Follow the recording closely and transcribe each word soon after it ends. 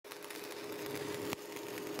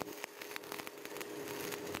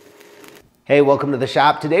Hey, welcome to the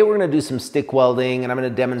shop. Today we're going to do some stick welding, and I'm going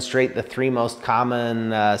to demonstrate the three most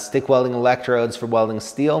common stick welding electrodes for welding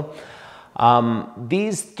steel.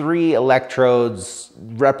 These three electrodes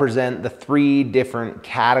represent the three different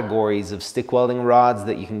categories of stick welding rods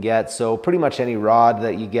that you can get. So pretty much any rod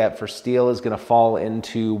that you get for steel is going to fall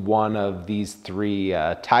into one of these three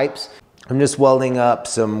types. I'm just welding up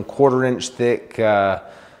some 1/4 inch thick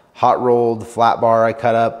hot rolled flat bar I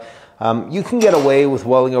cut up. You can get away with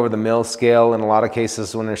welding over the mill scale in a lot of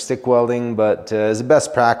cases when they're stick welding, but as a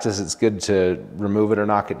best practice, it's good to remove it or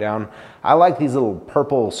knock it down. I like these little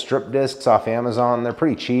purple strip discs off Amazon. They're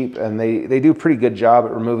pretty cheap, and they do a pretty good job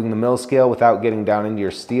at removing the mill scale without getting down into your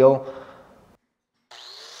steel.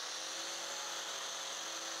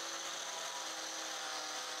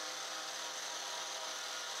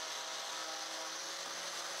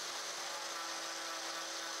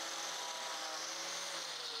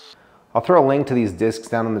 I'll throw a link to these discs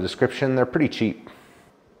down in the description. They're pretty cheap.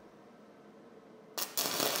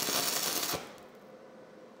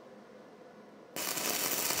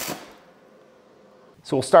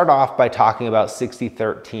 So we'll start off by talking about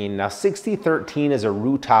 6013. Now 6013 is a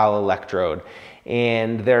rutile electrode,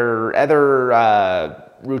 and there are other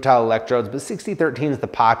rutile electrodes, but 6013 is the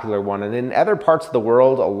popular one. And in other parts of the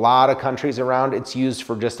world, a lot of countries around, it's used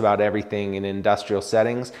for just about everything in industrial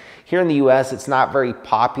settings. Here in the US, it's not very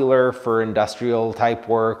popular for industrial type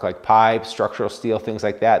work like pipes, structural steel, things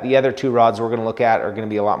like that. The other two rods we're going to look at are going to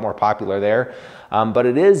be a lot more popular there. But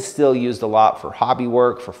it is still used a lot for hobby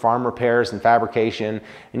work, for farm repairs and fabrication,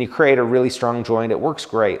 and you create a really strong joint. It works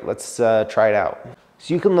great. Let's try it out.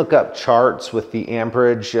 So you can look up charts with the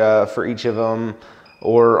amperage for each of them,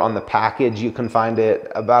 or on the package you can find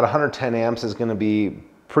it. About 110 amps is going to be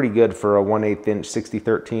pretty good for a 1/8 inch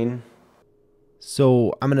 6013.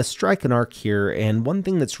 So I'm going to strike an arc here, and one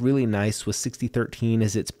thing that's really nice with 6013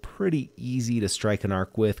 is it's pretty easy to strike an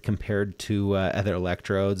arc with compared to other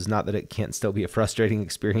electrodes. Not that it can't still be a frustrating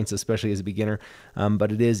experience, especially as a beginner,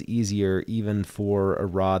 but it is easier even for a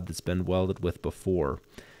rod that's been welded with before.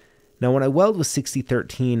 Now when I weld with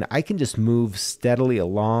 6013, I can just move steadily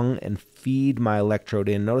along and feed my electrode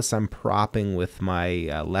in. Notice I'm propping with my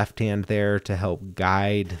left hand there to help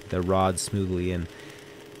guide the rod smoothly in.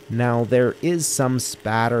 Now there is some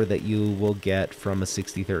spatter that you will get from a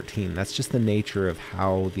 6013. That's just the nature of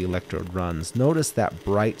how the electrode runs. Notice that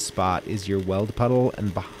bright spot is your weld puddle,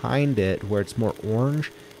 and behind it, where it's more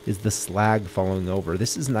orange, is the slag following over.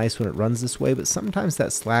 This is nice when it runs this way, but sometimes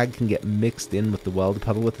that slag can get mixed in with the weld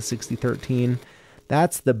puddle with the 6013.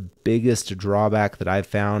 That's the biggest drawback that I've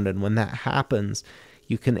found, and when that happens,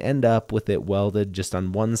 you can end up with it welded just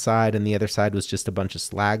on one side and the other side was just a bunch of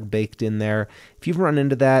slag baked in there. If you've run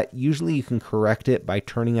into that, usually you can correct it by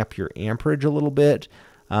turning up your amperage a little bit,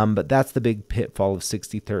 but that's the big pitfall of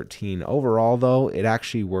 6013. Overall though, it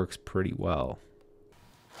actually works pretty well.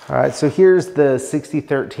 All right, so here's the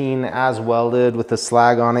 6013 as welded with the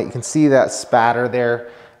slag on it. You can see that spatter there.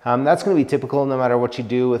 That's going to be typical no matter what you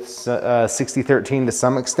do with 6013 to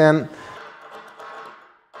some extent.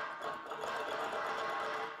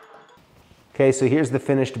 Okay, so here's the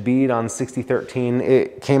finished bead on 6013.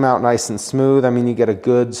 It came out nice and smooth. I mean, you get a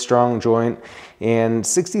good, strong joint. And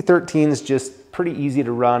 6013 is just pretty easy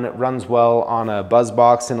to run. It runs well on a buzz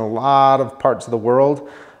box in a lot of parts of the world.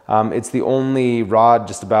 It's the only rod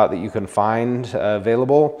just about that you can find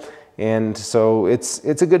available. And so it's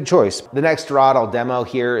a good choice. The next rod I'll demo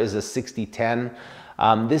here is a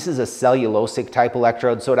 6010. This is a cellulosic type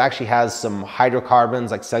electrode, so it actually has some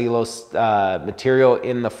hydrocarbons like cellulose material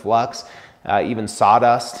in the flux. Even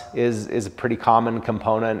sawdust is a pretty common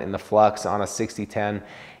component in the flux on a 6010.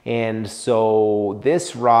 And so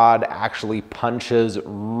this rod actually punches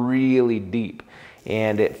really deep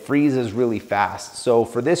and it freezes really fast. So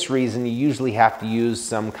for this reason, you usually have to use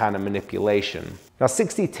some kind of manipulation. Now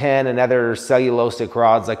 6010 and other cellulosic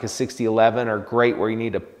rods like a 6011 are great where you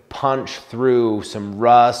need to punch through some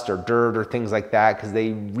rust or dirt or things like that because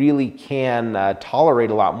they really can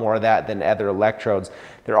tolerate a lot more of that than other electrodes.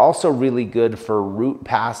 They're also really good for root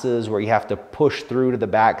passes where you have to push through to the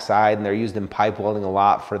backside, and they're used in pipe welding a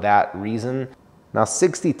lot for that reason. Now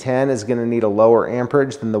 6010 is going to need a lower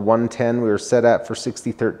amperage than the 110 we were set at for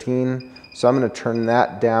 6013. So I'm going to turn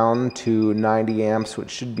that down to 90 amps,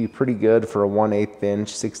 which should be pretty good for a 1/8 inch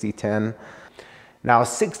 6010. Now, a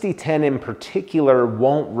 6010 in particular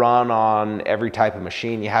won't run on every type of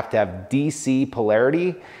machine. You have to have DC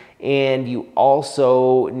polarity, and you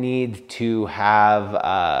also need to have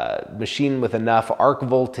a machine with enough arc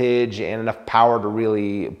voltage and enough power to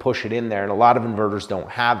really push it in there. And a lot of inverters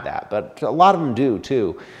don't have that, but a lot of them do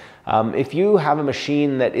too. If you have a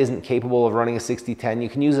machine that isn't capable of running a 6010, you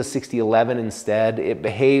can use a 6011 instead. It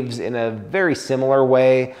behaves in a very similar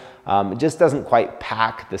way. It just doesn't quite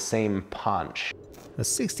pack the same punch. The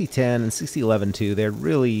 6010 and 6011 too, they're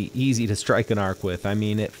really easy to strike an arc with. I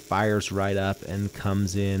mean, it fires right up and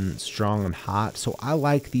comes in strong and hot. So I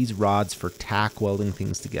like these rods for tack welding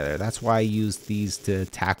things together. That's why I use these to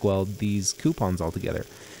tack weld these coupons all together.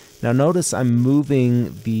 Now notice I'm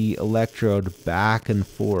moving the electrode back and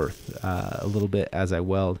forth a little bit as I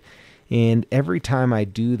weld. And every time I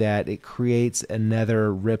do that, it creates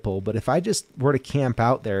another ripple. But if I just were to camp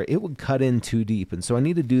out there, it would cut in too deep. And so I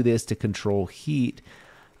need to do this to control heat.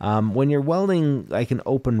 When you're welding like an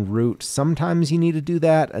open root, sometimes you need to do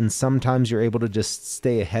that, and sometimes you're able to just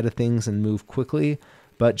stay ahead of things and move quickly.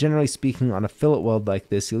 But generally speaking, on a fillet weld like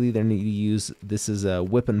this, you'll either need to use, this is a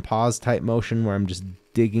whip and pause type motion where I'm just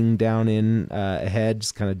digging down in ahead,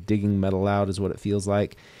 just kind of digging metal out is what it feels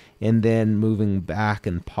like, and then moving back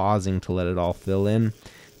and pausing to let it all fill in.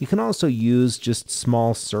 You can also use just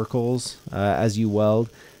small circles as you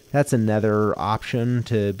weld. That's another option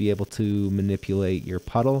to be able to manipulate your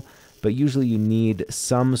puddle, but usually you need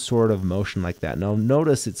some sort of motion like that. Now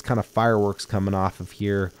notice it's kind of fireworks coming off of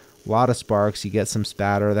here. A lot of sparks, you get some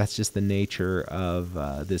spatter. That's just the nature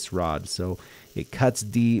of this rod. So it cuts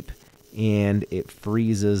deep and it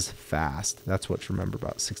freezes fast. That's what to remember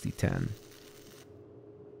about 6010.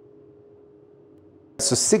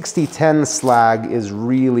 So 6010 slag is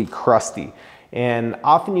really crusty, and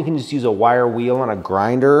often you can just use a wire wheel on a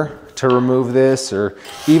grinder to remove this, or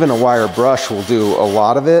even a wire brush will do a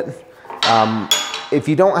lot of it. If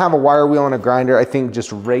you don't have a wire wheel on a grinder, I think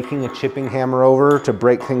just raking a chipping hammer over to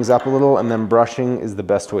break things up a little and then brushing is the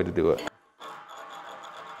best way to do it.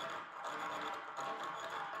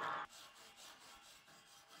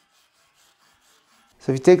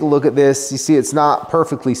 So if you take a look at this, you see it's not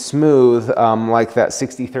perfectly smooth like that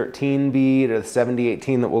 6013 bead or the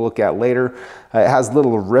 7018 that we'll look at later. It has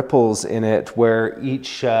little ripples in it where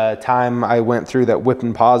each time I went through that whip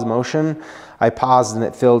and pause motion, I paused and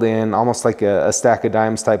it filled in almost like a stack of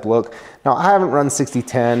dimes type look. Now I haven't run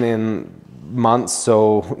 6010 in months,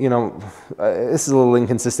 so you know this is a little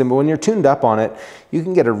inconsistent, but when you're tuned up on it, you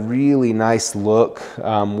can get a really nice look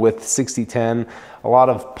with 6010. A lot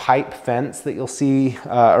of pipe fence that you'll see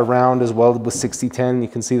around is welded with 6010. You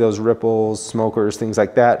can see those ripples, smokers, things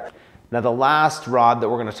like that. Now the last rod that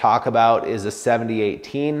we're going to talk about is a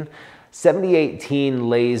 7018. 7018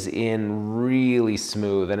 lays in really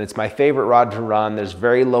smooth, and it's my favorite rod to run. There's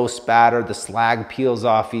very low spatter, the slag peels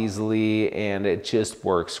off easily, and it just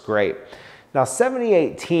works great. Now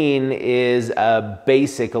 7018 is a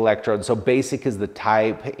basic electrode, so basic is the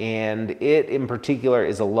type, and it in particular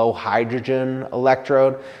is a low hydrogen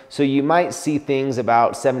electrode. So you might see things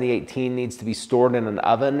about 7018 needs to be stored in an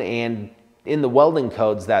oven, and in the welding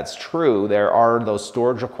codes that's true. There are those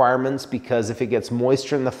storage requirements because if it gets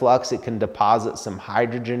moisture in the flux, it can deposit some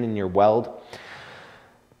hydrogen in your weld.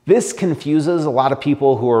 This confuses a lot of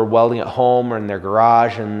people who are welding at home or in their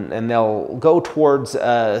garage, and they'll go towards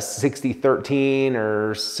a 6013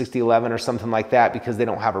 or 6011 or something like that because they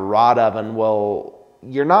don't have a rod oven. Well,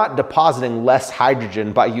 you're not depositing less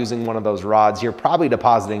hydrogen by using one of those rods. You're probably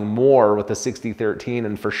depositing more with a 6013,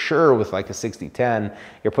 and for sure with like a 6010,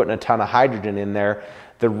 you're putting a ton of hydrogen in there.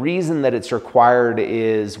 The reason that it's required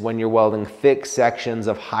is when you're welding thick sections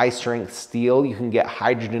of high strength steel, you can get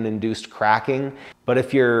hydrogen induced cracking. But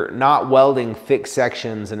if you're not welding thick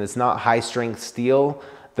sections and it's not high strength steel,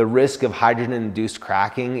 the risk of hydrogen induced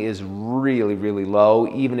cracking is really, really low,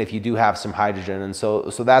 even if you do have some hydrogen. And so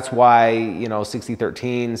that's why, you know,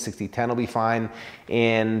 6013, 6010 will be fine.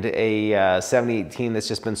 And a 7018 that's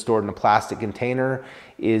just been stored in a plastic container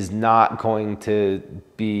is not going to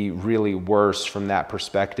be really worse from that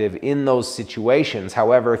perspective in those situations.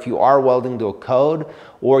 However, if you are welding to a code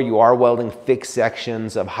or you are welding thick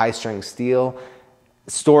sections of high strength steel,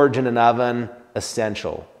 storage in an oven,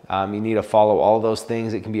 essential. You need to follow all those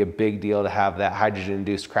things. It can be a big deal to have that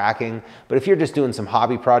hydrogen-induced cracking. But if you're just doing some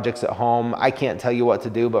hobby projects at home, I can't tell you what to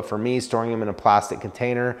do, but for me, storing them in a plastic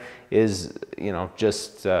container is, you know,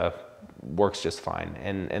 just works just fine.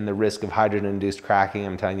 And the risk of hydrogen-induced cracking,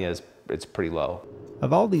 I'm telling you, it's pretty low.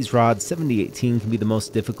 Of all these rods, 7018 can be the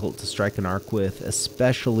most difficult to strike an arc with,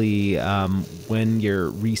 especially when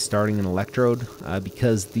you're restarting an electrode,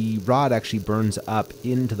 because the rod actually burns up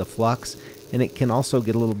into the flux, and it can also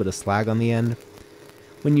get a little bit of slag on the end.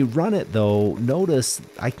 When you run it though, notice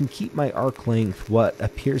I can keep my arc length what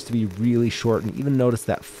appears to be really short, and even notice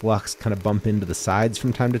that flux kind of bump into the sides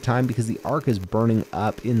from time to time because the arc is burning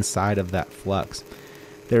up inside of that flux.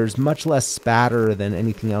 There's much less spatter than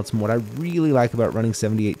anything else, and what I really like about running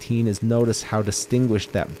 7018 is notice how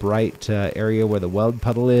distinguished that bright area where the weld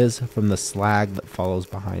puddle is from the slag that follows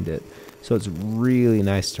behind it. So it's really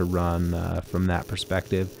nice to run from that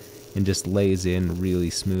perspective, and just lays in really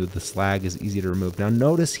smooth. The slag is easy to remove. Now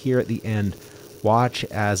notice here at the end, watch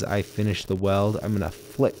as I finish the weld. I'm going to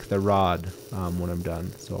flick the rod when I'm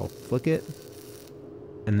done. So I'll flick it,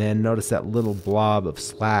 and then notice that little blob of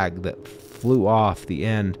slag that flew off the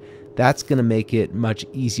end. That's going to make it much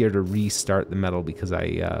easier to restart the metal because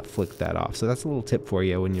I flicked that off. So that's a little tip for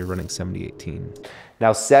you when you're running 7018.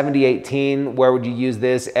 Now 7018, where would you use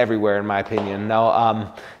this? Everywhere, in my opinion.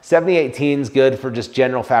 Now 7018 is good for just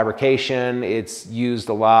general fabrication. It's used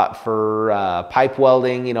a lot for pipe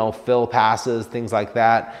welding, you know, fill passes, things like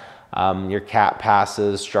that. Your cap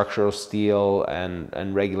passes, structural steel,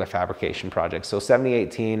 and regular fabrication projects. So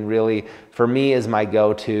 7018 really, for me, is my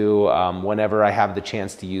go-to whenever I have the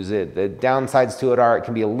chance to use it. The downsides to it are it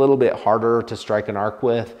can be a little bit harder to strike an arc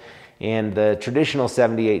with, and the traditional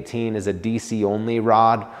 7018 is a DC only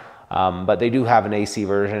rod, but they do have an AC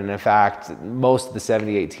version. In fact, most of the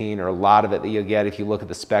 7018, or a lot of it that you'll get if you look at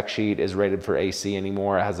the spec sheet, is rated for AC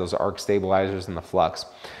anymore. It has those arc stabilizers and the flux.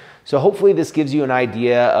 So hopefully this gives you an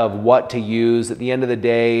idea of what to use. At the end of the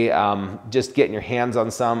day, just getting your hands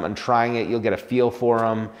on some and trying it, you'll get a feel for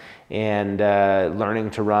them, and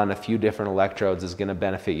learning to run a few different electrodes is going to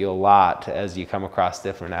benefit you a lot as you come across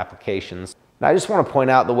different applications. And I just want to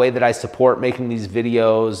point out the way that I support making these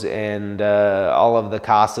videos and all of the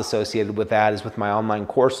costs associated with that is with my online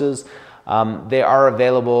courses. They are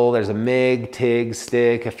available. There's a MIG, TIG,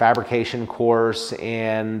 stick, a fabrication course,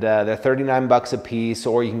 and they're 39 bucks a piece,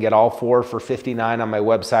 or you can get all four for 59 on my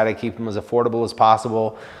website. I keep them as affordable as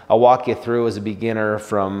possible. I'll walk you through as a beginner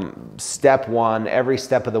from step one, every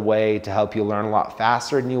step of the way, to help you learn a lot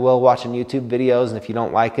faster than you will watching YouTube videos. And if you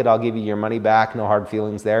don't like it, I'll give you your money back. No hard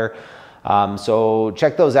feelings there. So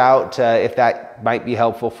check those out if that might be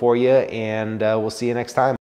helpful for you, and we'll see you next time.